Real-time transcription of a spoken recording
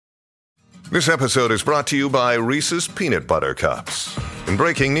This episode is brought to you by Reese's Peanut Butter Cups. In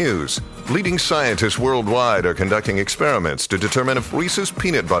breaking news, leading scientists worldwide are conducting experiments to determine if Reese's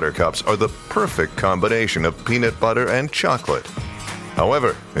Peanut Butter Cups are the perfect combination of peanut butter and chocolate.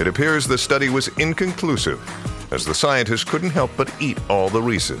 However, it appears the study was inconclusive, as the scientists couldn't help but eat all the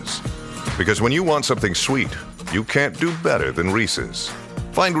Reese's. Because when you want something sweet, you can't do better than Reese's.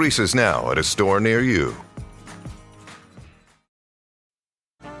 Find Reese's now at a store near you.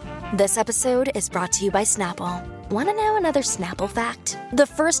 This episode is brought to you by Snapple. Want to know another Snapple fact? The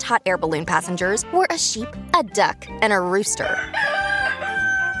first hot air balloon passengers were a sheep, a duck, and a rooster.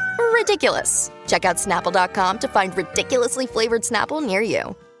 Ridiculous. Check out Snapple.com to find ridiculously flavored Snapple near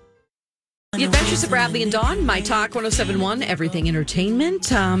you. The Adventures of Bradley and Dawn, My Talk 107.1, Everything Entertainment.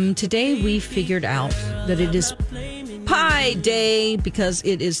 Today we figured out that it is Pie Day because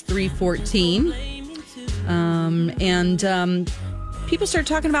it is 3/14. People start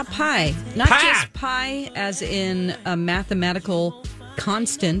talking about pie. Not just pie as in a mathematical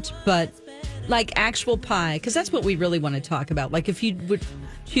constant, but like actual pie. Because that's what we really want to talk about. Like if you would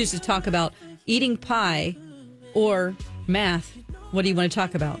choose to talk about eating pie or math, what do you want to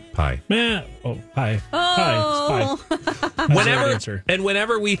talk about? Pie. Pie. Oh. Pie.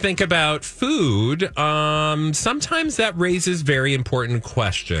 Whenever we think about food, sometimes that raises very important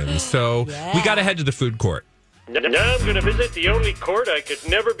questions. So we got to head to the food court. Now I'm going to visit the only court I could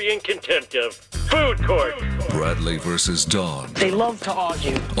never be in contempt of. Food court. Bradley versus Dawn. They love to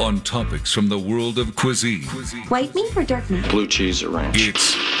argue. On topics from the world of cuisine. White meat or dark meat? Blue cheese or ranch.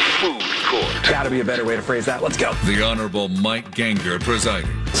 It's Food Court. Gotta be a better way to phrase that. Let's go. The Honorable Mike Ganger presiding.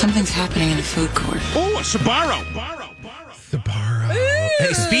 Something's happening in the food court. Oh, a Sbarro. Sbarro.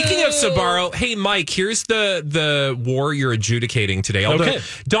 Hey, speaking of Sbarro, hey, Mike, here's the war you're adjudicating today. Although, okay.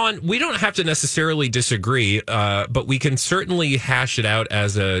 Dawn, we don't have to necessarily disagree, but we can certainly hash it out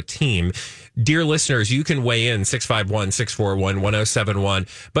as a team. Dear listeners, you can weigh in 651-641-1071.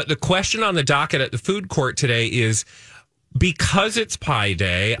 But the question on the docket at the food court today is, because it's Pie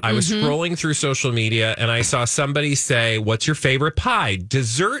Day, I was scrolling through social media and I saw somebody say, what's your favorite pie?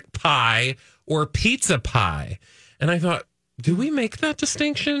 Dessert pie or pizza pie? And I thought, do we make that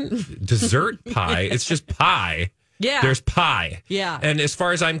distinction? Dessert pie. It's just pie. Yeah. There's pie. Yeah. And as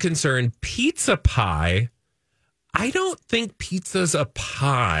far as I'm concerned, pizza pie, I don't think pizza's a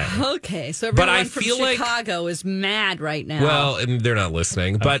pie. Okay. So everyone I from feel like- Chicago is mad right now. Well, and they're not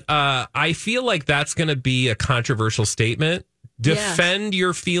listening. But I feel like that's going to be a controversial statement. Defend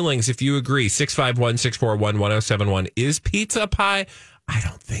your feelings if you agree. 651-641-1071. Is pizza a pie? I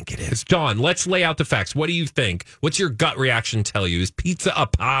don't think it is. Dawn, let's lay out the facts. What do you think? What's your gut reaction tell you? Is pizza a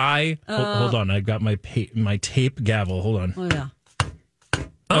pie? Hold on. I got my tape gavel. Hold on. Oh, yeah.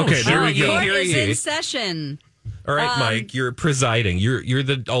 Okay, there we Court go. is in session. All right, Mike, you're presiding. You're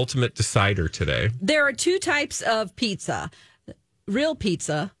the ultimate decider today. There are two types of pizza. Real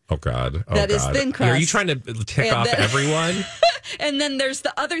pizza. Oh, God. That is thin crust. Are you trying to tick And off then- everyone? And then there's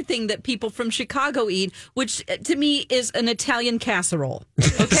the other thing that people from Chicago eat, which to me is an Italian casserole.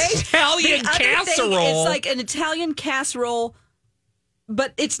 Okay? Italian The other thing, casserole? it's like an Italian casserole,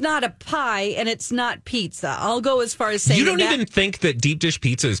 but it's not a pie and it's not pizza. I'll go as far as saying You don't that. even think that deep dish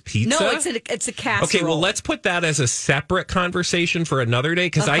pizza is pizza? No, it's a casserole. Okay, well, let's put that as a separate conversation for another day,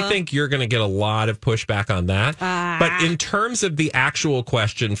 because I think you're going to get a lot of pushback on that. But in terms of the actual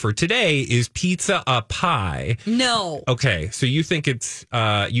question for today, is pizza a pie? No. Okay, so you think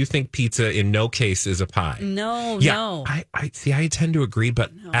you think pizza in no case is a pie? No, Yeah, no. I see. I tend to agree,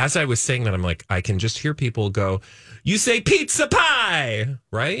 but as I was saying that, I'm like, I can just hear people go, "You say pizza pie,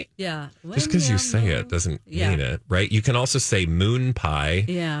 right?" Yeah. Just because you say it doesn't mean it, right? You can also say moon pie.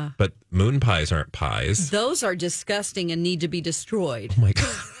 Yeah. But moon pies aren't pies. Those are disgusting and need to be destroyed. Oh my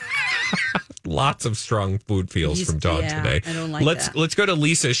God. Lots of strong food feels from Dawn today. I don't like that. Let's go to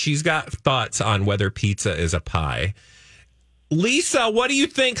Lisa. She's got thoughts on whether pizza is a pie. Lisa, what do you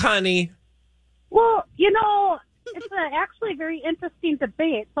think, honey? Well, it's actually a very interesting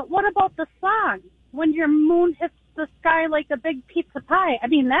debate. But what about the song? When your moon hits the sky like a big pizza pie. I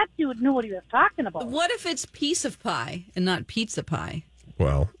mean, that dude knew what he was talking about. What if it's piece of pie and not pizza pie?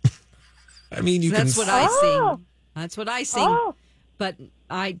 Well, I mean, That's what I Oh. sing. That's what I sing. Oh. But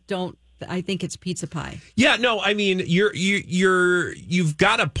I don't. I think it's pizza pie. Yeah, no, I mean, you've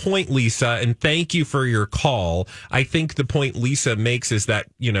got a point, Lisa, and thank you for your call. I think the point Lisa makes is that,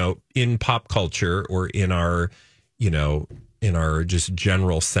 in pop culture or in our just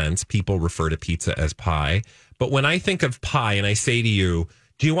general sense, people refer to pizza as pie. But when I think of pie and I say to you,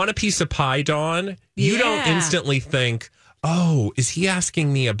 do you want a piece of pie, Dawn? You don't instantly think, oh, is he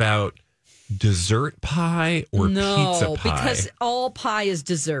asking me about dessert pie or pizza pie? No, because all pie is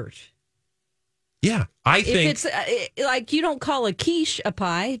dessert. Yeah, I If think it's like you don't call a quiche a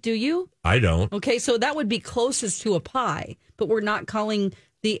pie, do you? I don't. Okay, so that would be closest to a pie, but we're not calling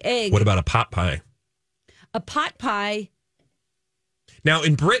the egg. What about a pot pie? A pot pie? Now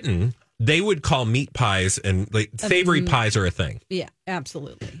in Britain, they would call meat pies and like savory pies are a thing. Yeah,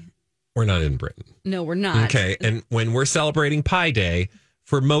 absolutely. We're not in Britain. No, we're not. Okay, and when we're celebrating Pie Day,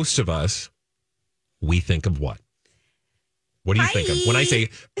 for most of us, we think of what? What do you think of when I say?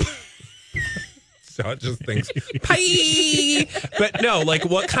 So it just thinks pie. But no, like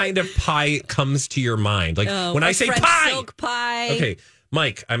what kind of pie comes to your mind? Like when I say French pie, silk pie. Okay,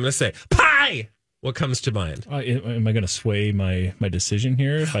 Mike, I'm going to say pie. What comes to mind? Am I going to sway my decision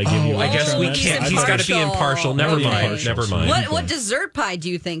here if I give you? I guess we can't. He's got to be impartial. Never mind. Never mind. What dessert pie do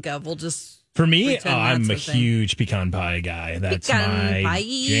you think of? We'll just. For me, pretend I'm a that's the thing. huge pecan pie guy. That's Pecan my pie.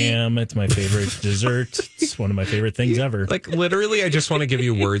 jam. It's my favorite dessert. It's one of my favorite things ever. Like literally, I just want to give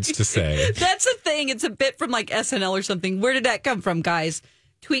you words to say. That's a thing. It's a bit from like SNL or something. Where did that come from, guys?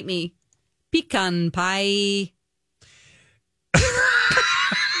 Tweet me. Pecan pie.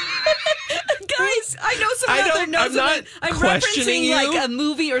 Guys, I know someone out there knows I'm not it. I'm questioning referencing you. like a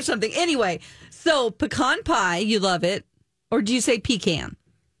movie or something. Anyway, so pecan pie, you love it. Or do you say pecan?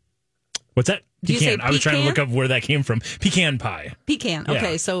 What's that? Do you say Pecan. I was trying to pecan? look up where that came from. Pecan pie. Pecan. Yeah,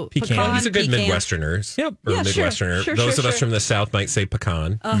 Okay, so pecan. pecan. These are good pecan. Midwesterners. Yep. Or Yeah, sure, Midwesterner. sure, Those sure, of us sure. from the South might say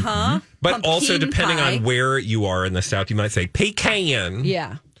pecan. Uh-huh. But Pumpkin also, depending pie. on where you are in the South, you might say pecan.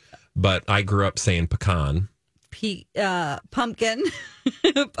 Yeah. But I grew up saying pecan. Pumpkin.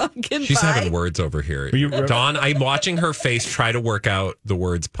 Pumpkin She's pie. having words over here. Were you- Dawn, I'm watching her face try to work out the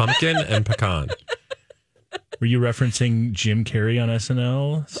words pumpkin and pecan. Were you referencing Jim Carrey on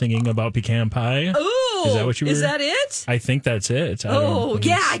SNL singing about pecan pie? Ooh. Is that what you were? Is that it? I think that's it. Oh, Let me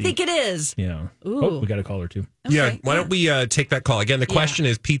yeah, I see. think it is. Yeah. Ooh. Oh, we got a caller too. Yeah, why don't we take that call? Again, the question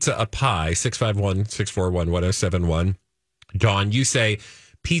is pizza a pie? 651-641-1071. Dawn, you say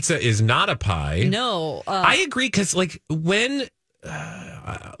pizza is not a pie. No. I agree because, like, when,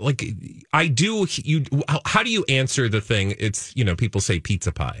 like, I do, how do you answer the thing? It's, people say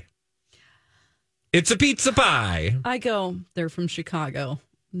pizza pie. It's a pizza pie. I go, they're from Chicago.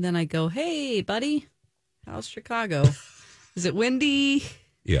 And then I go, hey, buddy, how's Chicago? Is it windy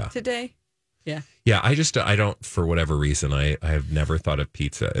today? Yeah. Yeah, I don't, for whatever reason, I have never thought of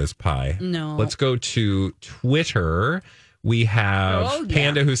pizza as pie. No. Let's go to Twitter. We have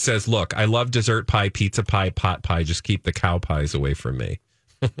Panda who says, look, I love dessert pie, pizza pie, pot pie. Just keep the cow pies away from me.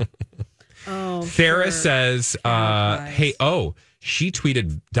 Sarah says, hey, she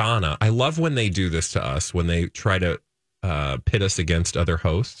tweeted Donna. I love when they do this to us, when they try to pit us against other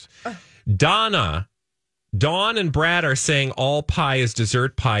hosts. Dawn and Brad are saying all pie is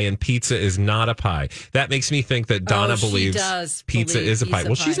dessert pie and pizza is not a pie. That makes me think that Donna believes pizza is a pie.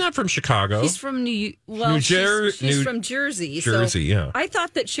 Well, she's not from Chicago. She's from she's from Jersey. Jersey, yeah. I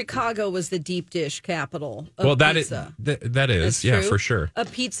thought that Chicago was the deep dish capital of pizza. That is, That's true. for sure. A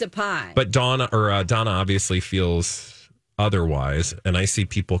pizza pie. But Donna obviously feels otherwise, and I see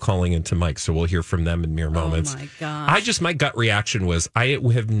people calling into Mike, so we'll hear from them in mere moments. Oh my gosh. My gut reaction was I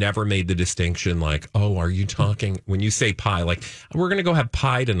have never made the distinction like, oh, are you talking when you say pie, like we're gonna go have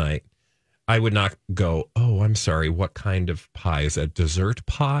pie tonight? I would not go, oh, I'm sorry, what kind of pie? Is it dessert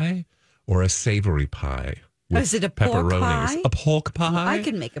pie or a savory pie? Is it a pork pepperonis? pie? A pork pie? Well, I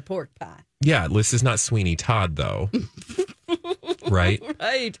can make a pork pie. Yeah, this is not Sweeney Todd though. Right?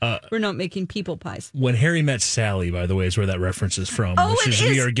 Right. We're not making people pies. When Harry Met Sally, by the way, is where that reference is from.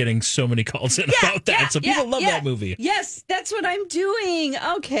 We are getting so many calls in about that. So people love that movie. Yes, that's what I'm doing.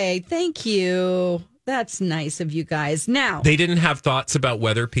 Okay, thank you. That's nice of you guys. Now, they didn't have thoughts about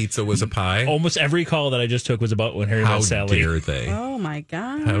whether pizza was a pie. Almost every call that I just took was about when Harry Met Sally. How dare they? Oh my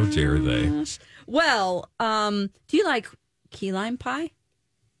gosh. How dare they? Well, do you like key lime pie?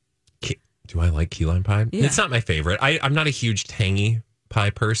 Do I like key lime pie? Yeah. It's not my favorite. I'm not a huge tangy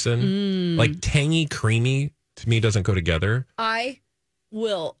pie person. Like tangy, creamy, to me doesn't go together. I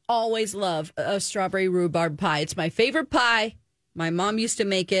will always love a strawberry rhubarb pie. It's my favorite pie. My mom used to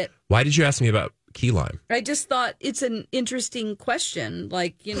make it. Why did you ask me about key lime? I just thought it's an interesting question.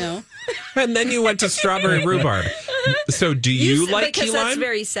 Like, And then you went to strawberry rhurbarb. So do you like key because lime? that's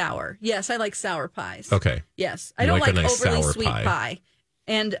very sour. Yes, I like sour pies. Okay. Yes. You I don't like a like nice overly sour sweet pie. pie.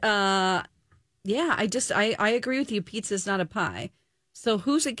 And yeah, I agree with you. Pizza's not a pie. So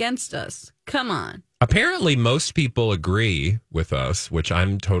who's against us? Come on. Apparently, most people agree with us, which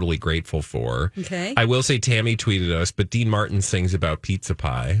I'm totally grateful for. Okay. I will say Tammy tweeted us, but Dean Martin sings about pizza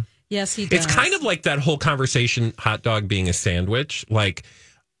pie. Yes, he does. It's kind of like that whole conversation, hot dog being a sandwich. Like,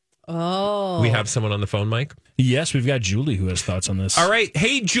 oh, we have someone on the phone, Mike? Yes, we've got Julie who has thoughts on this. All right.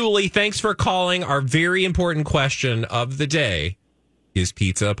 Hey, Julie, thanks for calling. Our very important question of the day is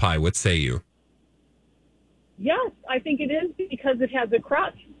pizza a pie? What say you? Yes, I think it is because it has a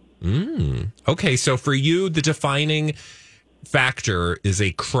crust. Okay, so for you, the defining factor is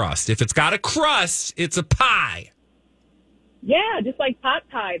a crust. If it's got a crust, it's a pie. Yeah, just like pot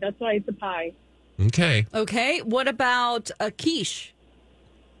pie. That's why it's a pie. Okay. Okay, what about a quiche?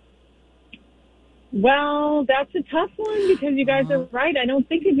 Well, that's a tough one because you guys are right. I don't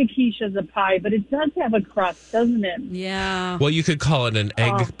think of a quiche as a pie, but it does have a crust, doesn't it? Yeah. Well, you could call it an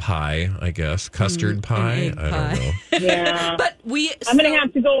egg pie, I guess. Custard pie. I don't know. Yeah. But I'm going to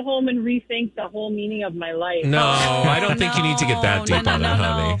have to go home and rethink the whole meaning of my life. No, I don't think you need to get that deep on it,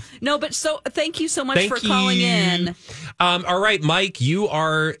 honey. No, but thank you so much for calling in. All right, Mike, you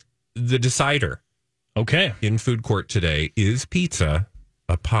are the decider. Okay. In food court today, is pizza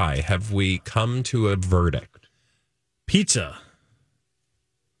a pie? Have we come to a verdict? Pizza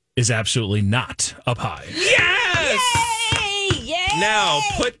is absolutely not a pie. Yes! Yay! Yay! Now,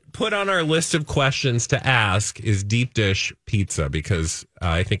 put on our list of questions to ask is deep dish pizza, because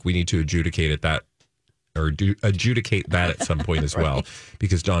I think we need to adjudicate that at some point as well,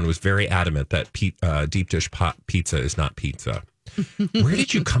 because Dawn was very adamant that deep dish pizza is not pizza. Where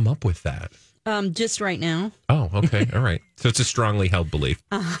did you come up with that? Just right now. Oh, okay. All right. So it's a strongly held belief.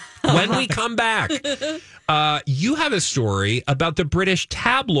 When we come back, you have a story about the British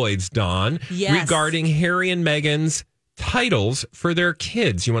tabloids, Dawn, regarding Harry and Meghan's titles for their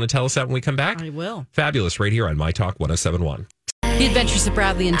kids. You want to tell us that when we come back? I will. Fabulous. Right here on My Talk 107.1. The Adventures of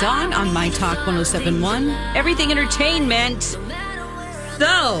Bradley and Dawn on My Talk 107.1. Everything entertainment.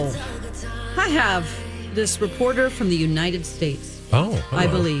 So, I have this reporter from the United States. Oh, hello. I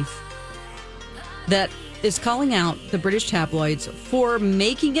believe. That is calling out the British tabloids for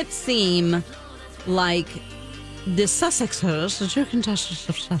making it seem like the Sussexes, the two contestants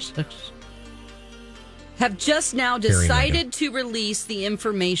of Sussex, have just now decided to release the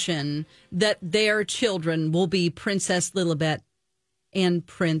information that their children will be Princess Lilibet and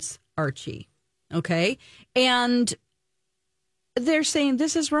Prince Archie. Okay? And they're saying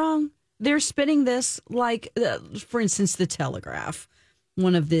this is wrong. They're spinning this like, for instance, the Telegraph,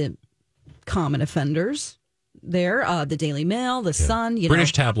 one of the common offenders there, the Daily Mail, the Sun.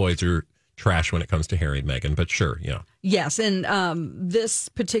 British tabloids are trash when it comes to Harry and Meghan, but sure, yeah. Yes, and this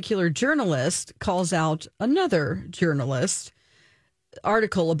particular journalist calls out another journalist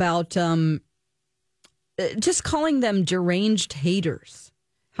article about just calling them deranged haters,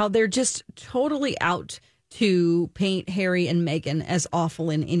 how they're just totally out to paint Harry and Meghan as awful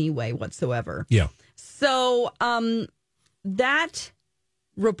in any way whatsoever. Yeah. So that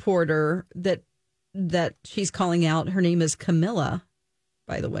reporter that she's calling out, her name is Camilla,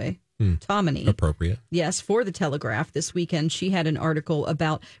 by the way. Tomini. Appropriate. Yes, for the Telegraph this weekend, she had an article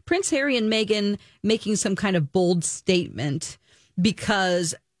about Prince Harry and Meghan making some kind of bold statement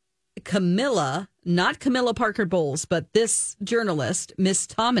because Camilla, not Camilla Parker Bowles, but this journalist, Miss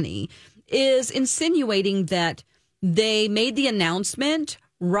Tomini, is insinuating that they made the announcement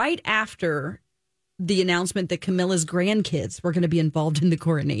right after the announcement that Camilla's grandkids were going to be involved in the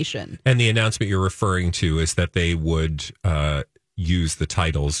coronation. And the announcement you're referring to is that they would use the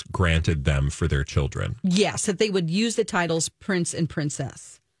titles granted them for their children. Yes, that they would use the titles Prince and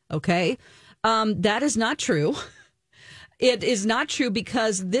Princess. Okay? That is not true. It is not true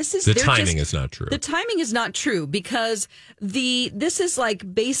because this is... The timing is not true. The timing is not true because this is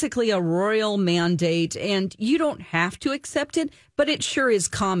like basically a royal mandate and you don't have to accept it, but it sure is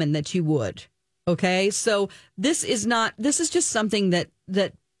common that you would. Okay? So this is just something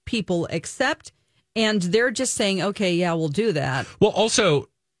that people accept. And they're just saying, okay, yeah, we'll do that. Well, also,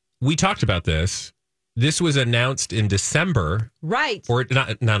 we talked about this. This was announced in December. Right. Or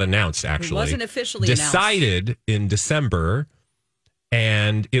not announced, actually. It wasn't officially decided in December.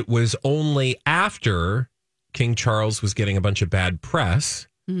 And it was only after King Charles was getting a bunch of bad press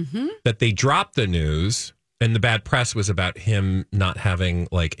that they dropped the news. And the bad press was about him not having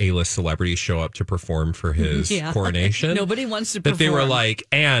like A-list celebrities show up to perform for his coronation. Nobody wants to perform. That they were like,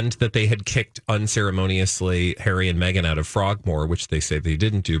 and that they had kicked unceremoniously Harry and Meghan out of Frogmore, which they say they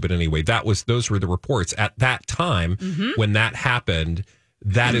didn't do. But anyway, those were the reports at that time when that happened.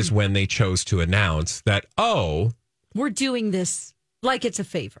 That is when they chose to announce that, we're doing this like it's a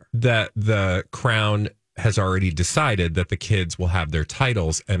favor. That the crown has already decided that the kids will have their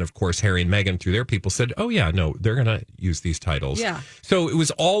titles. And of course, Harry and Meghan, through their people, said, oh, yeah, no, they're going to use these titles. Yeah. So it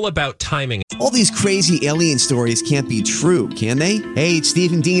was all about timing. All these crazy alien stories can't be true, can they? Hey, it's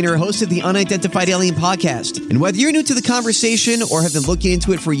Stephen Diener, host of the Unidentified Alien Podcast. And whether you're new to the conversation or have been looking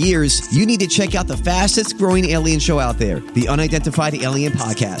into it for years, you need to check out the fastest growing alien show out there, the Unidentified Alien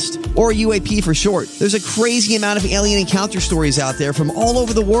Podcast, or UAP for short. There's a crazy amount of alien encounter stories out there from all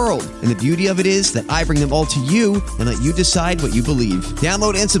over the world. And the beauty of it is that I bring them all to you and let you decide what you believe.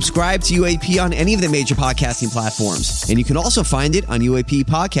 Download and subscribe to UAP on any of the major podcasting platforms. And you can also find it on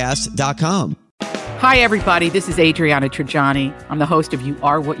UAPpodcast.com. Hi, everybody. This is Adriana Trajani. I'm the host of You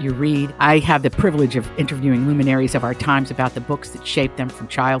Are What You Read. I have the privilege of interviewing luminaries of our times about the books that shaped them from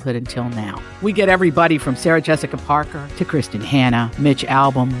childhood until now. We get everybody from Sarah Jessica Parker to Kristen Hanna, Mitch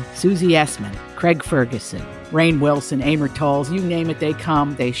Albom, Susie Essman, Craig Ferguson, Rainn Wilson, Amor Tolls, you name it, they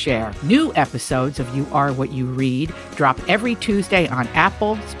come, they share. New episodes of You Are What You Read drop every Tuesday on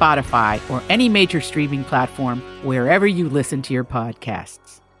Apple, Spotify, or any major streaming platform wherever you listen to your podcasts.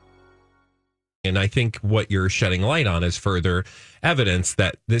 And I think what you're shedding light on is further evidence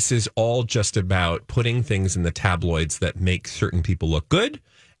that this is all just about putting things in the tabloids that make certain people look good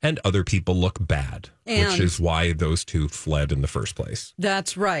and other people look bad, which is why those two fled in the first place.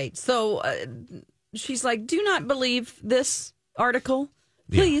 That's right. So she's like, do not believe this article.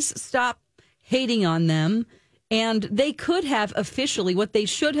 Please stop hating on them. And they could have officially, what they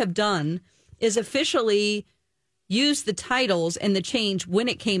should have done is officially use the titles and the change when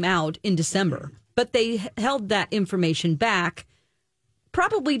it came out in December. But they held that information back,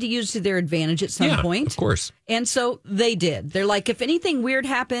 probably to use to their advantage at some point. Of course. And so they did. They're like, if anything weird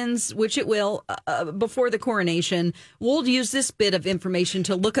happens, which it will, before the coronation, we'll use this bit of information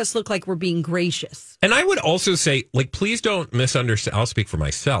to look like we're being gracious. And I would also say, like, please don't misunderstand. I'll speak for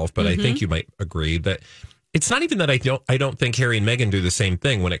myself, but I think you might agree that it's not even that I don't think Harry and Meghan do the same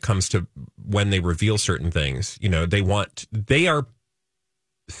thing when it comes to when they reveal certain things. You know, they are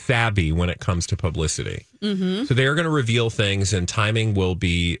savvy when it comes to publicity. Mm-hmm. So they are going to reveal things, and timing will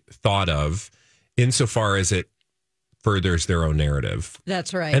be thought of insofar as it furthers their own narrative.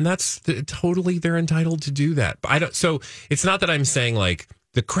 That's right. And that's totally, they're entitled to do that. But so it's not that I'm saying like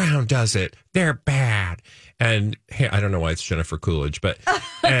the Crown does it, they're bad. And I don't know why it's Jennifer Coolidge, but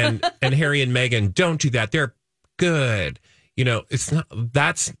and Harry and Meghan don't do that. They're good. You know,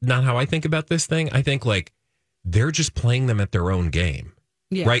 that's not how I think about this thing. I think like they're just playing them at their own game.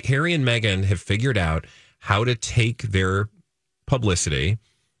 Yeah. Right? Harry and Meghan have figured out how to take their publicity,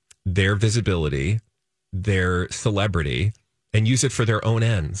 their visibility, their celebrity, and use it for their own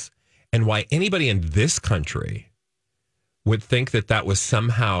ends. And why anybody in this country would think that was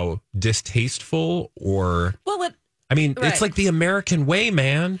somehow distasteful or... it's like the American way,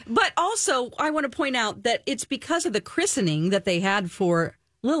 man. But also, I want to point out that it's because of the christening that they had for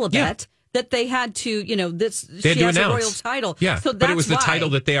Lilibet that they had to, she has a royal title. Yeah, so but it was the title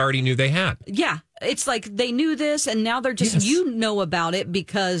that they already knew they had. Yeah, it's like they knew this, and now they're just, about it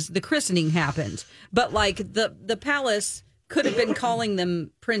because the christening happened. But like the palace could have been calling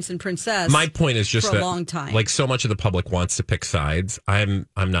them prince and princess. My point is just for a long time. Like so much of the public wants to pick sides. I'm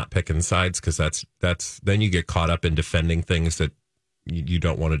not picking sides because that's then you get caught up in defending things that you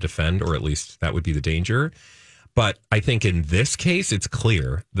don't want to defend, or at least that would be the danger. But I think in this case, it's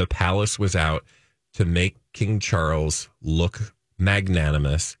clear the palace was out to make King Charles look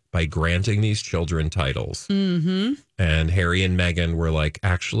magnanimous by granting these children titles. Mm-hmm. And Harry and Meghan were like,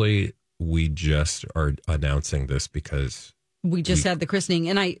 actually, we just are announcing this because we had the christening.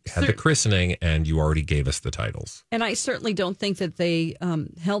 And I had the christening, and you already gave us the titles. And I certainly don't think that they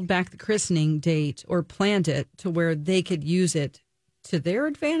held back the christening date or planned it to where they could use it to their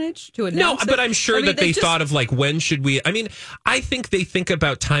advantage to announce but I'm sure that they thought of like, when should we? I mean, I think they think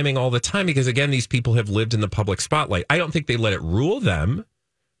about timing all the time because, again, these people have lived in the public spotlight. I don't think they let it rule them,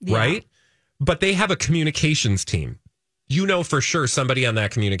 right? But they have a communications team. You know for sure somebody on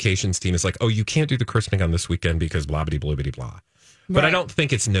that communications team is like, oh, you can't do the christening on this weekend because blah, blah, blah, blah, blah. But I don't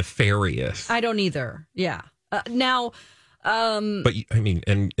think it's nefarious. I don't either. Yeah. But I mean,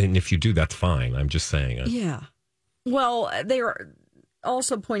 and if you do, that's fine. I'm just saying. Yeah. Well, they are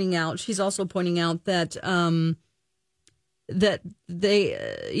also pointing out, she's also pointing out that that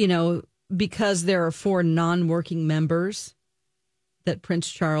they, because there are 4 non-working members, that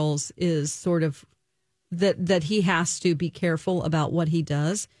Prince Charles is sort of, that he has to be careful about what he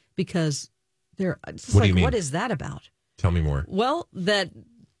does because they're, it's what do you mean? What is that about? Tell me more. Well, that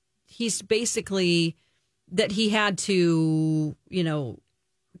he's basically, that he had to,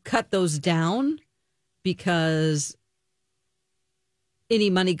 cut those down because any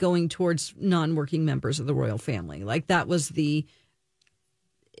money going towards non-working members of the royal family. Like that was the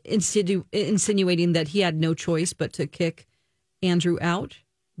insinuating that he had no choice but to kick Andrew out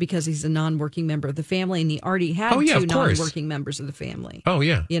because he's a non-working member of the family, and he already had two non-working members of the family. Oh,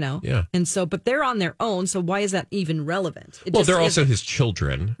 yeah. Yeah. And so, but they're on their own, so why is that even relevant? They're also his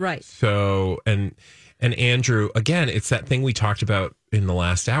children. Right. So, and Andrew, again, it's that thing we talked about in the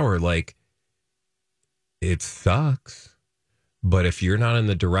last hour, like, it sucks, but if you're not in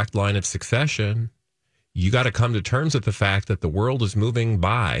the direct line of succession, you got to come to terms with the fact that the world is moving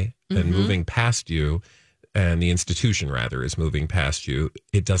by and moving past you, and the institution, rather, is moving past you.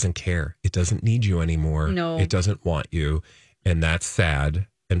 It doesn't care. It doesn't need you anymore. No. It doesn't want you, and that's sad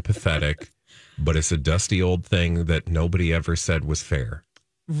and pathetic, but it's a dusty old thing that nobody ever said was fair.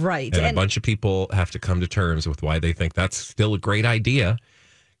 Right. And a bunch of people have to come to terms with why they think that's still a great idea,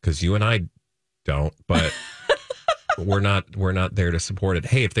 because you and I don't, but we're not there to support it.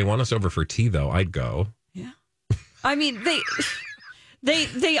 Hey, if they want us over for tea, though, I'd go. Yeah. I mean,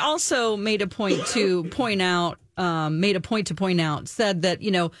 they also made a point to point out, said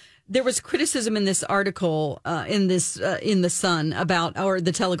that, there was criticism in this article, in the Sun or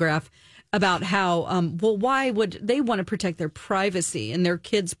the Telegraph, about how, why would they want to protect their privacy and their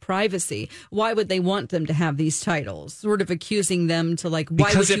kids' privacy? Why would they want them to have these titles? Sort of accusing them to, like, why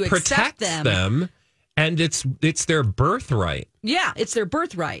because would you it accept protects them, and it's their birthright. Yeah, it's their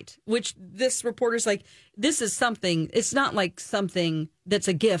birthright, which this reporter's like, this is something, it's not like something that's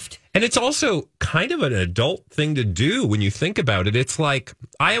a gift. And it's also kind of an adult thing to do when you think about it. It's like,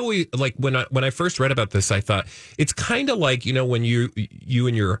 I always, like, when I first read about this, I thought it's kind of like, when you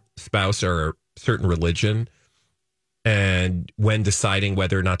and your spouse are a certain religion, and when deciding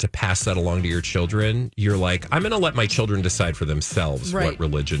whether or not to pass that along to your children, you're like, I'm going to let my children decide for themselves what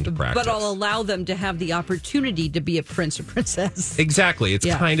religion to practice. But I'll allow them to have the opportunity to be a prince or princess. Exactly. It's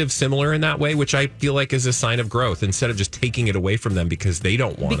kind of similar in that way, which I feel like is a sign of growth, instead of just taking it away from them because they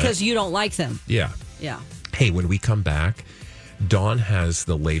don't want it. Because you don't like them. Yeah. Yeah. Hey, when we come back, Dawn has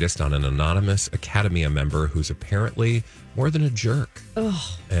the latest on an anonymous Academia member who's apparently more than a jerk. Ugh.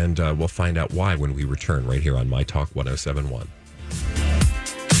 And we'll find out why when we return right here on My Talk 107.1.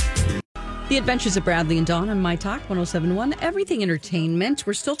 The Adventures of Bradley and Dawn on My Talk 107.1. Everything Entertainment.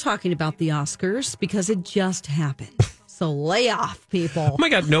 We're still talking about the Oscars because it just happened. So lay off, people. Oh my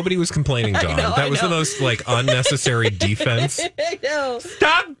God, nobody was complaining, Dawn. That was the most unnecessary defense. I know.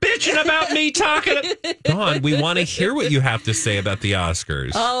 Stop bitching about me talking. Dawn, we want to hear what you have to say about the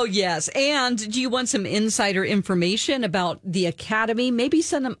Oscars. Oh, yes. And do you want some insider information about the Academy? Maybe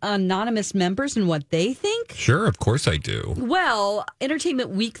some anonymous members and what they think? Sure, of course I do. Well,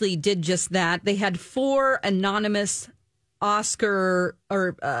 Entertainment Weekly did just that. They had 4 anonymous Oscar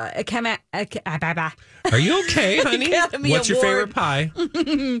or Academy. Are you okay, honey? What's your favorite pie?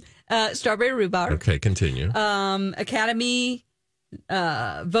 Strawberry rhubarb. Okay, continue. Academy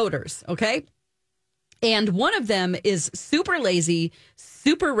voters, okay? And one of them is super lazy,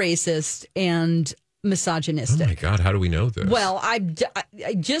 super racist, and misogynistic. Oh my God, how do we know this? Well, I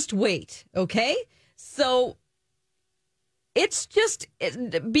just wait, okay? So it's just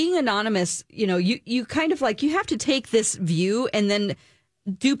being anonymous, you kind of you have to take this view and then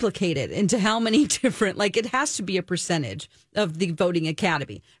duplicate it into how many different, it has to be a percentage of the voting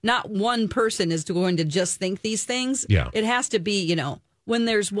academy. Not one person is going to just think these things. Yeah. It has to be, when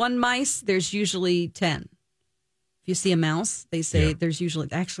there's one mice, there's usually 10. If you see a mouse, they say there's usually,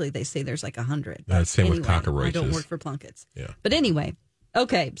 they say there's 100. Same with cockroaches. I don't work for Plunkets. Yeah. But anyway,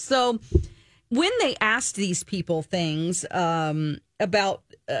 okay, so when they asked these people things about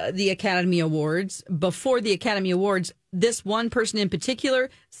the Academy Awards, before the Academy Awards, this one person in particular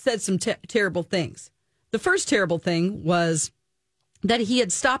said some terrible things. The first terrible thing was that he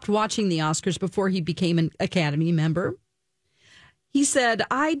had stopped watching the Oscars before he became an Academy member. He said,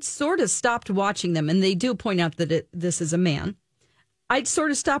 I'd sort of stopped watching them, and they do point out that this is a man. I'd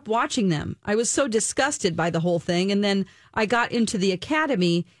sort of stopped watching them. I was so disgusted by the whole thing. And then I got into the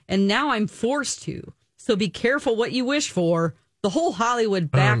Academy, and now I'm forced to. So be careful what you wish for. The whole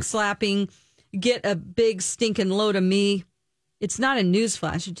Hollywood backslapping, get a big stinking load of me. It's not a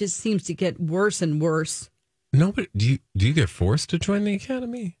newsflash. It just seems to get worse and worse. No, but do you get forced to join the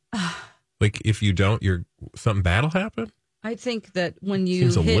Academy? If you don't, something bad will happen? I think that when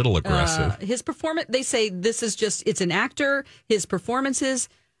you seems a little aggressive. His performance, they say this is just, it's an actor. His performances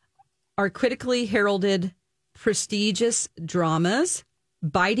are critically heralded, prestigious dramas,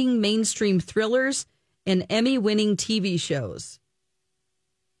 biting mainstream thrillers, and Emmy-winning TV shows.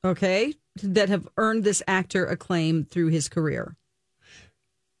 Okay? That have earned this actor acclaim through his career.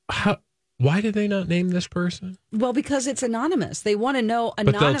 Why did they not name this person? Well, because it's anonymous. They want to know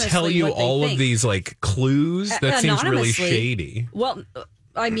anonymously. But they'll tell you all of these clues. That seems really shady. Well,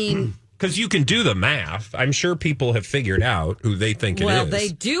 I mean, Because you can do the math. I'm sure people have figured out who they think it is. Well, they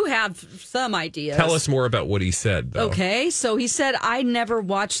do have some ideas. Tell us more about what he said, though. Okay, so he said, I never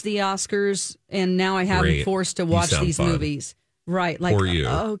watched the Oscars, and now I have been forced to watch these movies. Right. Like, for you.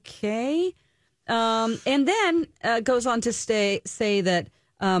 Okay. And then goes on to say that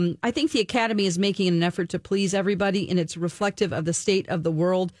I think the Academy is making an effort to please everybody, and it's reflective of the state of the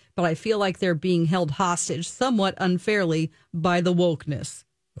world, but I feel like they're being held hostage somewhat unfairly by the wokeness.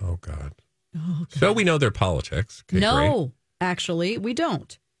 Oh, God. So we know their politics. Okay, no, great. Actually, we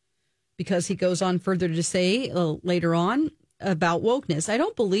don't. Because he goes on further to say later on about wokeness. I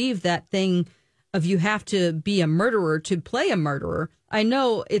don't believe that thing of you have to be a murderer to play a murderer. I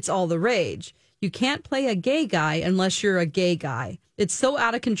know it's all the rage. You can't play a gay guy unless you're a gay guy. It's so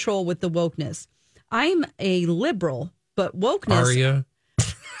out of control with the wokeness. I'm a liberal, but wokeness... Are you?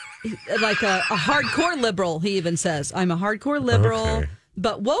 Like a hardcore liberal, he even says. I'm a hardcore liberal, okay.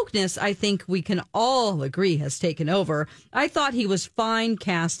 But wokeness, I think we can all agree, has taken over. I thought he was fine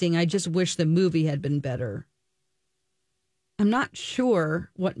casting. I just wish the movie had been better. I'm not sure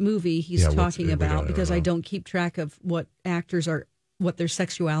what movie he's talking about because I don't keep track of what actors are, what their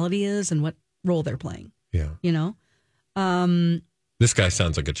sexuality is and what role they're playing. Yeah. You know? This guy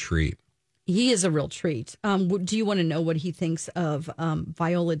sounds like a treat. He is a real treat. Do you want to know what he thinks of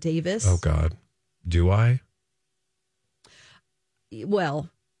Viola Davis? Oh, God. Do I? Well,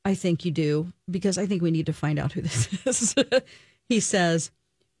 I think you do, because I think we need to find out who this is. He says,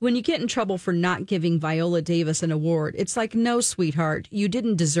 when you get in trouble for not giving Viola Davis an award, it's like, no, sweetheart, you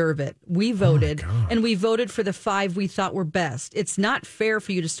didn't deserve it. We voted, and we voted for the 5 we thought were best. It's not fair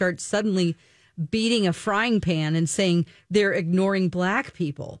for you to start suddenly beating a frying pan and saying they're ignoring black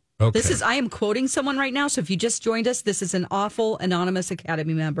people. Okay. I am quoting someone right now. So if you just joined us, this is an awful anonymous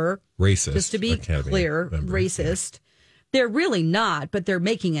Academy member. Racist. Just to be clear, racist. Yeah. They're really not, but they're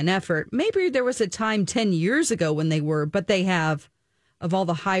making an effort. Maybe there was a time 10 years ago when they were, but they have, of all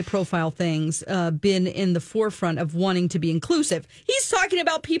the high profile things, been in the forefront of wanting to be inclusive. He's talking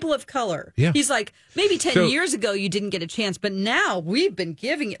about people of color. Yeah. He's like, maybe 10 years ago you didn't get a chance, but now we've been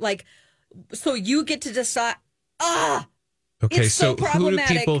giving it. Like, so you get to decide, okay, it's so who do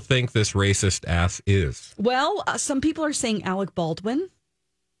people think this racist ass is? Well, some people are saying Alec Baldwin.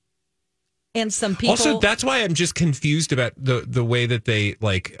 And some people... Also, that's why I'm just confused about the way that they,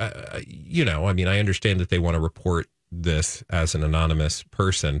 like, I mean, I understand that they want to report this as an anonymous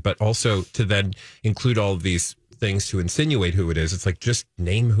person, but also to then include all of these things to insinuate who it is. It's like, just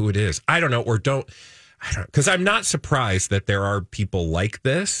name who it is. I don't know, or don't... Because I'm not surprised that there are people like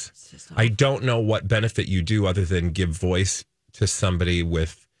this. I don't know what benefit you do other than give voice to somebody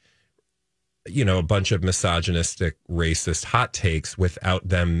with, a bunch of misogynistic, racist hot takes without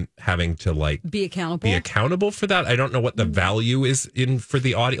them having to be accountable for that. I don't know what the value is for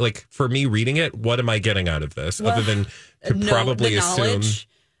the audience. Like, for me reading it, what am I getting out of this other than to probably assume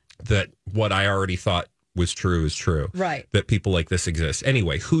that what I already thought was true is true. Right. That people like this exist.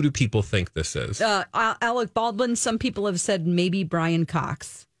 Anyway, who do people think this is? Alec Baldwin. Some people have said maybe Brian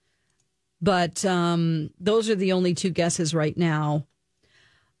Cox. But those are the only 2 guesses right now.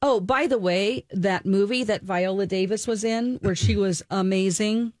 Oh, by the way, that movie that Viola Davis was in, where she was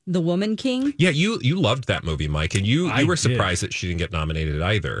amazing, The Woman King. Yeah, you loved that movie, Mike, and you were surprised that she didn't get nominated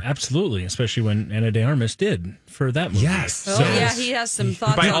either. Absolutely, especially when Ana de Armas did for that movie. Yes. He has some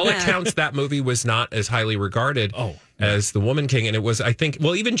thoughts by on all that. accounts, that movie was not as highly regarded as The Woman King, and it was, I think,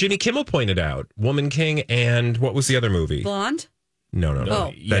 well, even Jimmy Kimmel pointed out, Woman King, and what was the other movie? Blonde?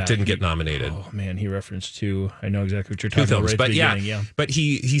 No. That didn't get nominated. Oh, man, he referenced to, I know exactly what you're talking about right at the beginning. But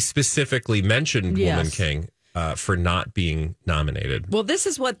he specifically mentioned Woman King for not being nominated. Well, this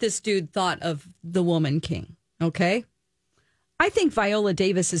is what this dude thought of The Woman King, okay? I think Viola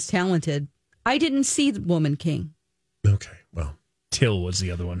Davis is talented. I didn't see The Woman King. Okay, well. Till was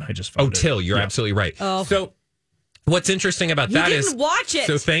the other one. I just found it. Till, you're absolutely right. Oh. So what's interesting about that is... You didn't watch it!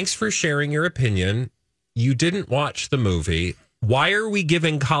 So thanks for sharing your opinion. You didn't watch the movie. Why are we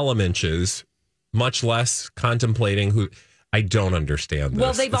giving column inches, much less contemplating who? I don't understand this.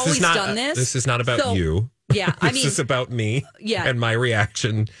 Well, they've always done this. This is not about you. Yeah, this is about me and my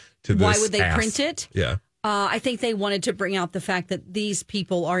reaction to this. Why would they print it? Yeah. I think they wanted to bring out the fact that these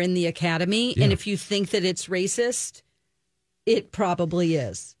people are in the Academy, and if you think that it's racist, it probably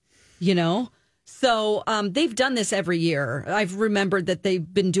is, So they've done this every year. I've remembered that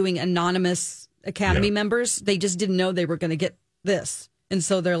they've been doing anonymous Academy members. They just didn't know they were going to get this. And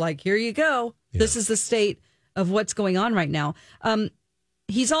so they're like, here you go. Yeah. This is the state of what's going on right now.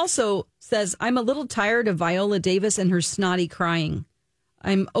 He's also says, I'm a little tired of Viola Davis and her snotty crying.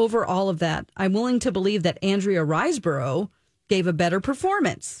 I'm over all of that. I'm willing to believe that Andrea Riseborough gave a better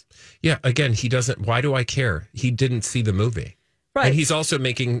performance. Yeah, again, he doesn't. Why do I care? He didn't see the movie. Right. And he's also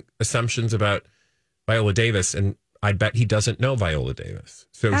making assumptions about Viola Davis, and I bet he doesn't know Viola Davis.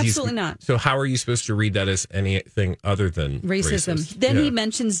 So Absolutely not. So how are you supposed to read that as anything other than racism? Racist? Then he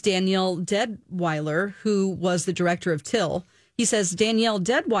mentions Danielle Deadwyler, who was the director of Till. He says Danielle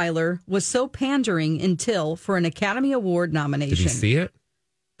Deadwyler was so pandering in Till for an Academy Award nomination. Did he see it?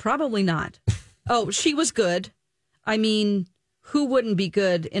 Probably not. Oh, she was good. I mean, who wouldn't be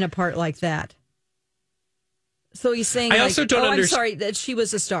good in a part like that? So he's saying, I also don't I'm sorry, that she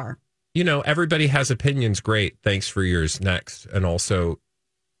was a star. You know, everybody has opinions. Great. Thanks for yours. Next. And also,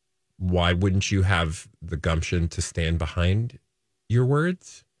 why wouldn't you have the gumption to stand behind your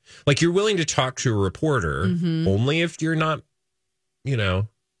words? Like, you're willing to talk to a reporter only if you're not,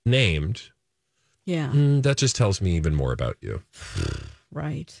 named. Yeah. That just tells me even more about you.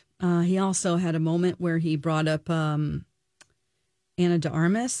 Right. He also had a moment where he brought up Ana de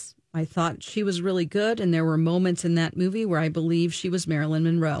Armas. I thought she was really good, and there were moments in that movie where I believe she was Marilyn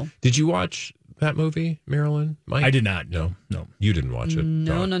Monroe. Did you watch that movie, Marilyn? Mike? I did not. No. You didn't watch it?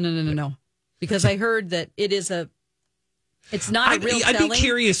 No. Because I heard that it's not a real I'd telling. be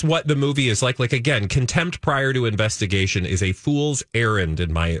curious what the movie is like. Like, again, contempt prior to investigation is a fool's errand,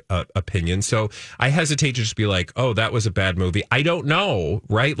 in my opinion. So I hesitate to just be like, oh, that was a bad movie. I don't know,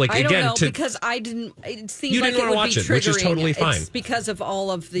 right? Like, I don't again, know, because I didn't. It seemed you like didn't it want would to be watch it, which is triggering. totally fine. It's because of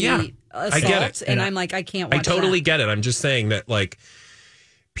all of the I get it. and I'm like, I can't watch I totally that. get it. I'm just saying that, like,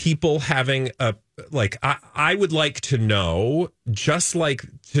 people having I would like to know, just like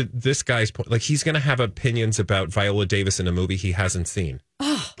to this guy's point, like, he's going to have opinions about Viola Davis in a movie he hasn't seen.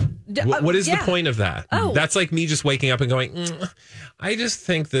 Oh, what is the point of that? Oh. That's like me just waking up and going, I just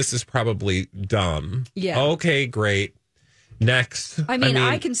think this is probably dumb. Yeah. Okay, great. Next. I mean,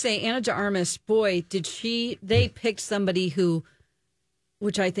 I can say Ana de Armas, boy, they picked somebody who,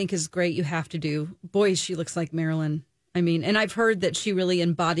 which I think is great, you have to do. Boy, she looks like Marilyn. I mean, and I've heard that she really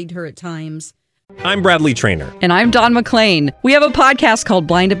embodied her at times. I'm Bradley Trainer. And I'm Don McClain. We have a podcast called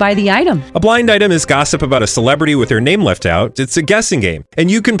Blinded by the Item. A blind item is gossip about a celebrity with their name left out. It's a guessing game,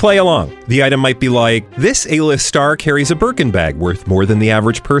 and you can play along. The item might be like, this A-list star carries a Birkin bag worth more than the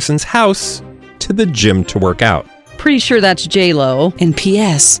average person's house to the gym to work out. Pretty sure that's J-Lo. And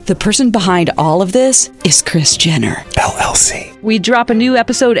P.S. the person behind all of this is Kris Jenner, LLC. We drop a new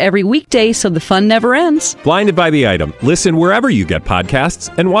episode every weekday so the fun never ends. Blinded by the Item. Listen wherever you get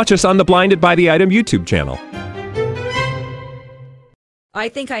podcasts and watch us on the Blinded by the Item YouTube channel. I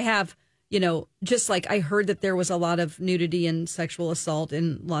think I have, just like I heard that there was a lot of nudity and sexual assault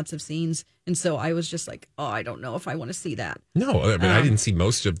in lots of scenes. And so I was just like, oh, I don't know if I want to see that. No, I mean, I didn't see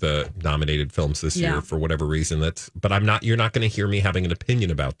most of the nominated films this year for whatever reason. But you're not going to hear me having an opinion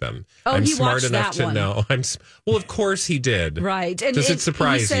about them. Oh, I'm he smart watched enough that to one. know. Well, of course he did. Right. And does it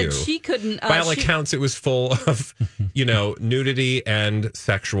surprise he said you? She couldn't. By all accounts, it was full of, nudity and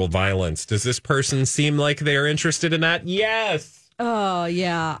sexual violence. Does this person seem like they're interested in that? Yes. Oh,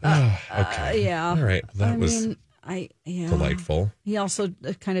 yeah. Okay. Yeah. All right. That was delightful. He also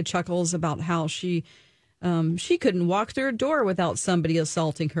kind of chuckles about how she couldn't walk through a door without somebody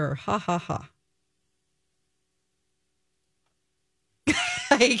assaulting her. Ha, ha, ha.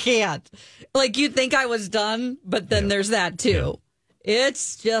 I can't. Like, you'd think I was done, but then there's that, too. Yeah.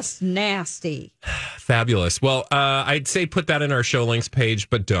 It's just nasty. Fabulous. Well, I'd say put that in our show links page,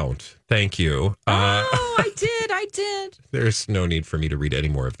 but don't. Thank you. I did. There's no need for me to read any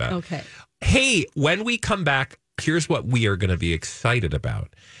more of that. Okay. Hey, when we come back, here's what we are going to be excited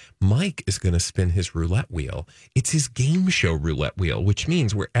about. Mike is going to spin his roulette wheel. It's his game show roulette wheel, which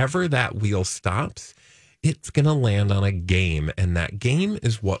means wherever that wheel stops, it's going to land on a game. And that game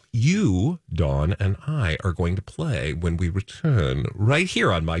is what you, Dawn, and I are going to play when we return right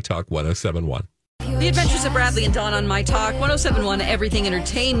here on My Talk 107.1. The Adventures of Bradley and Dawn on My Talk 107.1 Everything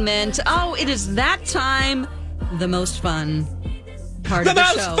Entertainment. Oh, it is that time. The most fun part of the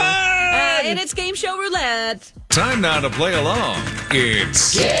show. The most fun! And it's Game Show Roulette. Time now to play along.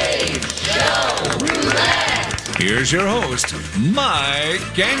 It's Game Show Roulette. Here's your host, Mike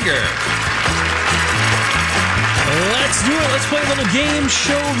Ganger. Let's do it. Let's play a little Game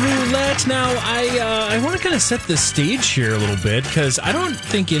Show Roulette. Now, I want to kind of set the stage here a little bit because I don't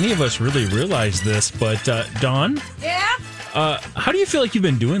think any of us really realize this, but Dawn? Yeah? How do you feel like you've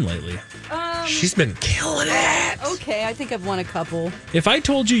been doing lately? She's been killing it. Okay, I think I've won a couple. If I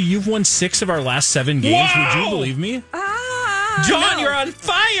told you you've won 6 of our last 7 games, would you believe me? Dawn, you're on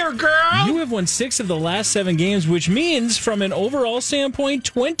fire, girl. You have won 6 of the last 7 games, which means from an overall standpoint,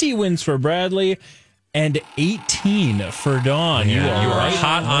 20 wins for Bradley and 18 for Dawn. Yeah, you are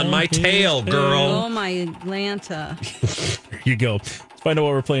hot on my tail, girl. Oh, my Atlanta. There you go. Let's find out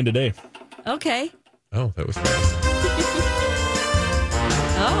what we're playing today. Okay. Oh, that was nice.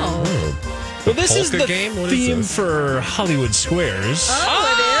 Oh. Well, this is the game? What theme is this? for Hollywood Squares.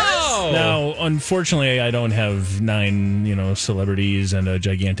 Oh, it is? Now, unfortunately, I don't have 9, celebrities and a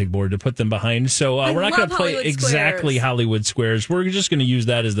gigantic board to put them behind, so we're not going to play exactly Hollywood Squares. We're just going to use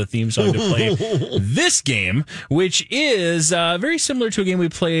that as the theme song to play this game, which is very similar to a game we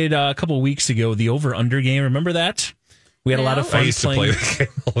played a couple of weeks ago, the Over-Under game. Remember that? We had a lot of fun I used playing. to play the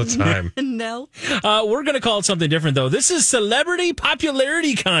game all the time. No. We're going to call it something different, though. This is Celebrity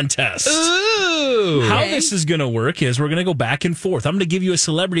Popularity Contest. Ooh. How this is going to work is we're going to go back and forth. I'm going to give you a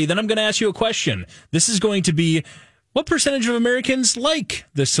celebrity, then I'm going to ask you a question. This is going to be, what percentage of Americans like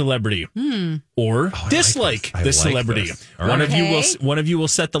this celebrity or dislike this celebrity? This. One of you will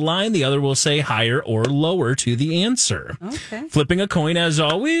set the line. The other will say higher or lower to the answer. Okay. Flipping a coin as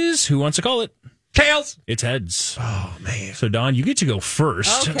always. Who wants to call it? Tails. It's heads. Oh, man. So, Dawn, you get to go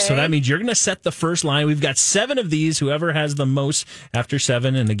first. Okay. So that means you're going to set the first line. We've got 7 of these. Whoever has the most after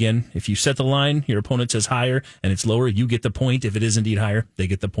 7. And again, if you set the line, your opponent says higher and it's lower, you get the point. If it is indeed higher, they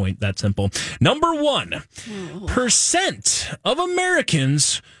get the point. That simple. Number 1, percent of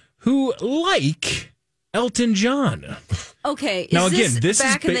Americans who like Elton John. Okay. Now, is again, this this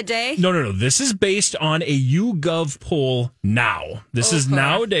back is in the day? No. This is based on a YouGov poll now. This is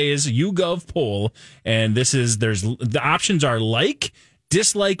nowadays YouGov poll, and the options are like,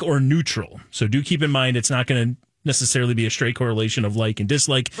 dislike, or neutral. So do keep in mind it's not going to necessarily be a straight correlation of like and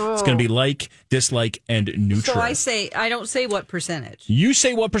dislike. It's going to be like, dislike, and neutral. So I don't say what percentage. You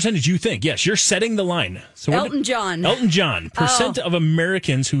say what percentage you think. Yes, you're setting the line. So Elton John. Elton John. Percent of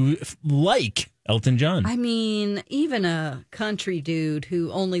Americans who like Elton John. I mean, even a country dude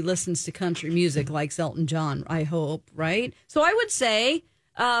who only listens to country music likes Elton John, I hope, right? So I would say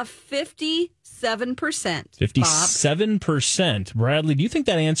 57%. 57%. Bradley, do you think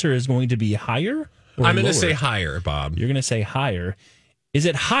that answer is going to be higher? I'm going to say higher, Bob. You're going to say higher. Is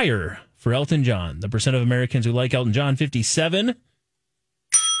it higher for Elton John? The percent of Americans who like Elton John, 57?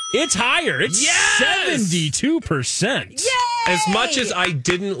 It's higher. It's 72%. Yay! As much as I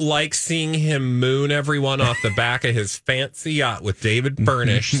didn't like seeing him moon everyone off the back of his fancy yacht with David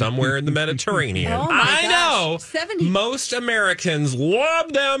Burnish somewhere in the Mediterranean, I know most Americans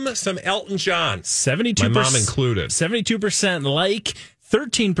love them some Elton John. 72%. My mom included. 72% like,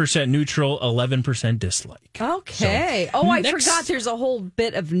 13% neutral, 11% dislike. Okay. So, I forgot there's a whole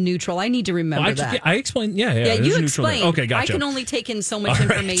bit of neutral. I need to remember that. I explained. Yeah, you explained. Okay, gotcha. I can only take in so much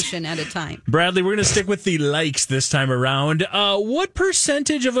information at a time. Bradley, we're going to stick with the likes this time around. What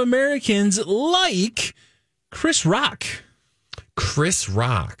percentage of Americans like Chris Rock? Chris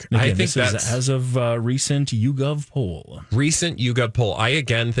Rock. Again, I think this that's is as of recent YouGov poll. Recent YouGov poll. I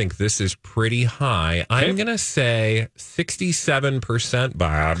again think this is pretty high. Okay. I'm going to say 67%,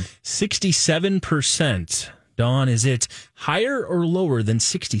 Bob. 67%. Dawn, is it higher or lower than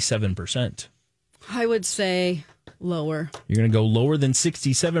 67%? I would say lower. You're going to go lower than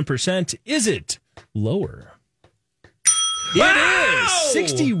 67%. Is it lower? Wow! It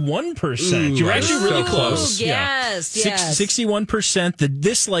is 61%. You're actually really close. Yes. 61%. The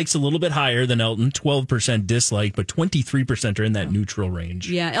dislikes a little bit higher than Elton. 12% dislike, but 23% are in that neutral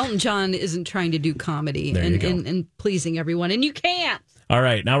range. Yeah, Elton John isn't trying to do comedy and pleasing everyone, and you can't. All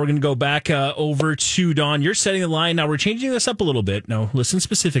right, now we're going to go back over to Dawn. You're setting the line. Now we're changing this up a little bit. Now listen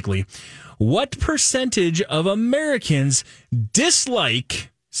specifically. What percentage of Americans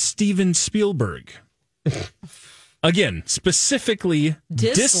dislike Steven Spielberg? Again, specifically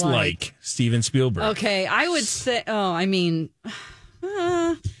dislike Steven Spielberg. Okay, I would say, 21%?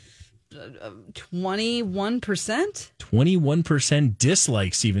 21%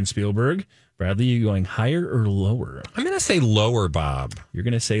 dislike Steven Spielberg. Bradley, you going higher or lower? I'm going to say lower, Bob. You're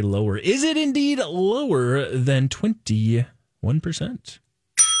going to say lower. Is it indeed lower than 21%?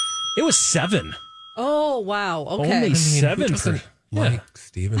 It was 7. Oh, wow. Okay. Only 7%. Like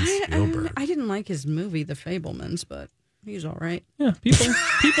Steven Spielberg. I didn't like his movie, The Fabelmans, but he's all right. Yeah,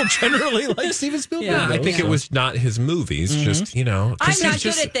 people generally like Steven Spielberg. Yeah, I think it was not his movies, just, I'm not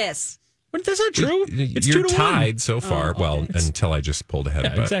good at this. But that's not true. You're tied so far. Until I just pulled ahead.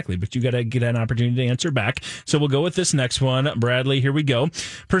 Yeah, exactly. But you got to get an opportunity to answer back. So we'll go with this next one. Bradley, here we go.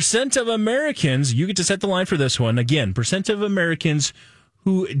 Percent of Americans, you get to set the line for this one. Again, percent of Americans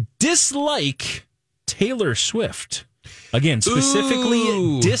who dislike Taylor Swift. Again,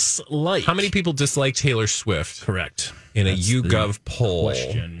 specifically dislike. How many people dislike Taylor Swift? Correct. In a YouGov poll.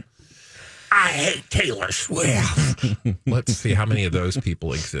 Question. I hate Taylor Swift. Let's see how many of those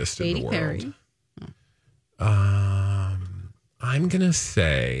people exist in the world. Perry. I'm going to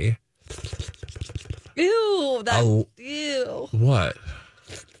say Ew. Ew. What?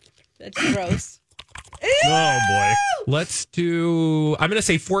 That's gross. Oh, boy. Let's do, I'm going to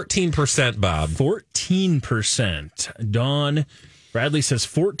say 14%, Bob. 14%. Dawn, Bradley says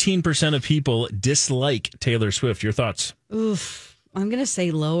 14% of people dislike Taylor Swift. Your thoughts? Oof. I'm going to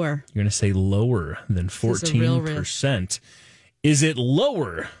say lower. You're going to say lower than 14%. Is it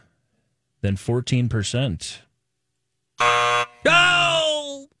lower than 14%?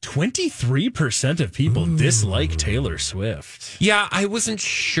 No! 23% of people dislike Taylor Swift. Yeah, I wasn't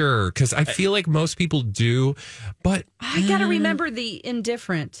sure because I feel like most people do, but I got to remember the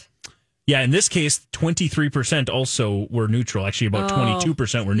indifferent. Yeah, in this case, 23% also were neutral. Actually, about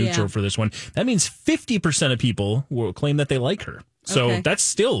 22% were neutral for this one. That means 50% of people will claim that they like her. So that's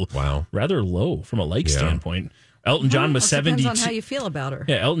still rather low from a standpoint. Elton John was 72. Depends on how you feel about her.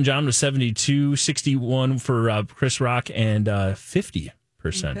 Yeah, Elton John was 72, 61 for Chris Rock, and 50%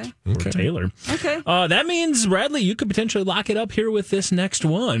 for Taylor. Okay. That means, Bradley, you could potentially lock it up here with this next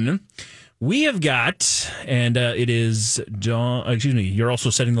one. We have got, and it is John. Excuse me. You're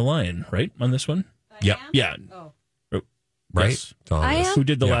also setting the line, right, on this one? Yep. Yeah. Oh. Right? Yes. Dawn I is. am? Who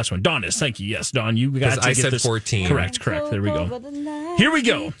did the last one? Dawn is. Thank you. Yes, Dawn, you got to I get said this 14. Correct. There we go. Here we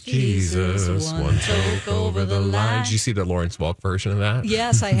go. Jesus, one took over the line. Did you see the Lawrence Welk version of that?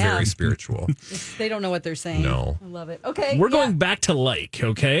 Yes, I have. Very spiritual. They don't know what they're saying. No. I love it. Okay. We're going back to like,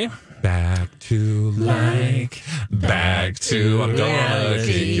 okay? Back to like, back to, I'm gonna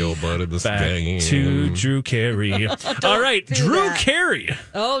kick your butt in this game. Back to Drew Carey. All right, Drew Carey.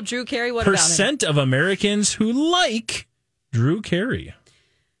 Oh, Drew Carey, what Percent of Americans who like Drew Carey.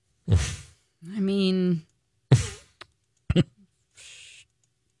 I mean,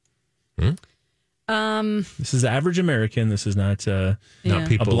 this is average American. This is not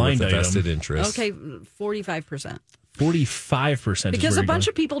people a blind with a item. vested interest. okay, 45%. 45%. Because a bunch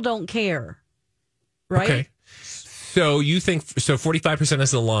of people don't care, right? Okay. So you think 45%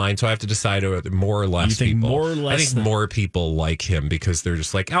 is the line, so I have to decide more or less. You think people. more or less I think more people like him because they're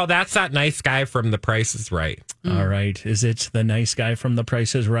just like, oh, that's that nice guy from The Price is Right. All right. Is it the nice guy from The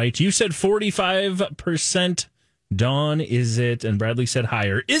Price is Right? You said 45%. Dawn, is it? And Bradley said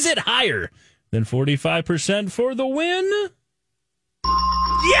higher. Is it higher than 45% for the win?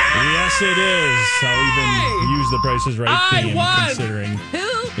 Yeah! Yes, it is. I'll even use The Price is Right theme, considering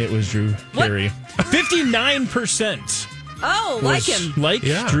it was Drew Carey. 59%. Oh, like him. Like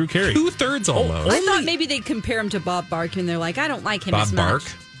Drew Carey. 2/3 almost. I thought maybe they'd compare him to Bob Barker, and they're like, I don't like him Bob as Bark?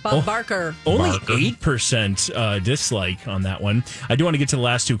 much. Bob Barker. Only Barker. 8% dislike on that one. I do want to get to the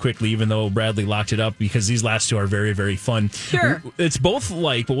last two quickly, even though Bradley locked it up, because these last two are very, very fun. Sure. It's both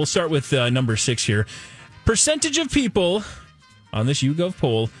like, but we'll start with number 6 here. Percentage of people on this YouGov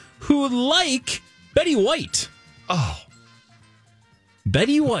poll who like Betty White. Oh.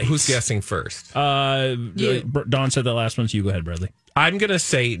 Betty White. Who's guessing first? You. Dawn said the last one, so you go ahead, Bradley. I'm going to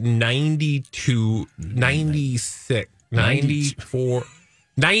say 92, 96, 94,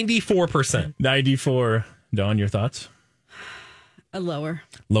 94%. 94. Dawn, your thoughts? Lower.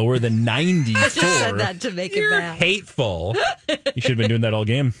 Lower than 94. I just said that to make it bad. Hateful. You should have been doing that all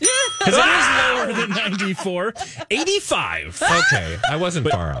game. Because it is lower than 94. 85. Okay, I wasn't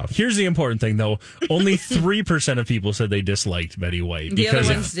far off. Here's the important thing, though. Only 3% of people said they disliked Betty White. The other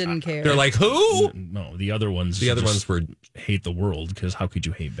ones didn't care. They're like, who? No, the other ones. The other ones were hate the world, because how could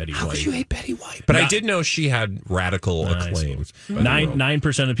you hate Betty White? How could you hate Betty White? But I did know she had radical acclaim.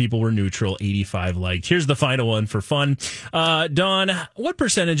 9% of people were neutral. 85 liked. Here's the final one for fun. Dawn, what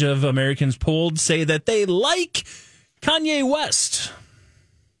percentage of Americans polled say that they like Kanye West?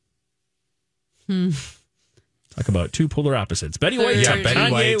 Talk about two polar opposites. Betty White to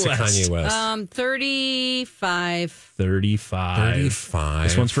Kanye West. 35. 35.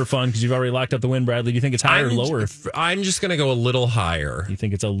 This one's for fun because you've already locked up the win, Bradley. Do you think it's higher or lower? I'm just going to go a little higher. You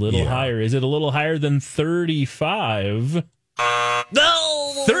think it's a little higher? Is it a little higher than 35? No!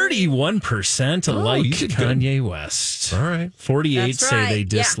 31% like Kanye West. All right. 48 say they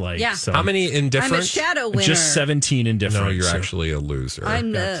dislike. Yeah. So how many indifferent? I'm a shadow winner. Just 17 indifferent. No, you're actually a loser.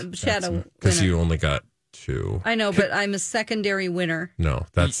 I'm a shadow winner. Because you only got 2. I know, but I'm a secondary winner. No,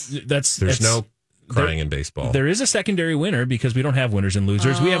 there's no crying in baseball. There is a secondary winner because we don't have winners and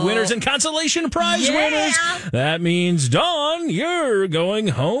losers. We have winners and consolation prize winners. That means, Dawn, you're going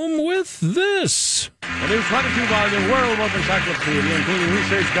home with this. A new 22-volume World Book Encyclopedia, including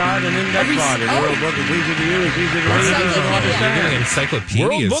research guide and in-depth guide. The World Book is easy to use, easy to read, easy to understand. Encyclopedias,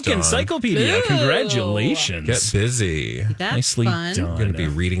 World Book Dawn. Encyclopedia. Ooh. Congratulations. Get busy. That's Nicely fun. done. You're going to be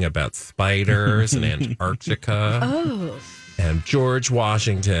reading about spiders and Antarctica. Oh. And George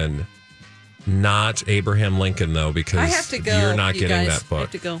Washington. Not Abraham Lincoln, though, because I have to go. you're not you getting guys. that book. I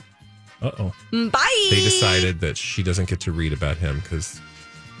have to go. Uh-oh. Bye. They decided that she doesn't get to read about him because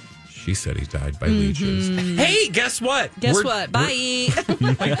she said he died by leeches. Hey, guess what? Bye.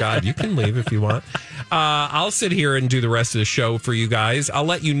 Oh my God, you can leave if you want. I'll sit here and do the rest of the show for you guys. I'll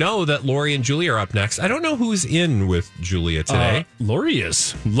let you know that Lori and Julia are up next. I don't know who's in with Julia today. Lori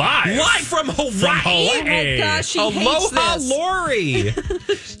is live from Hawaii. Oh my gosh, she hates Aloha, this. Lori.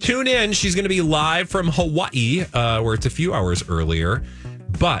 Tune in. She's going to be live from Hawaii, where it's a few hours earlier.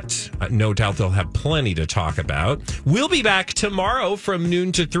 But no doubt they'll have plenty to talk about. We'll be back tomorrow from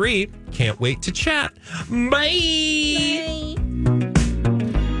noon to 3. Can't wait to chat. Bye.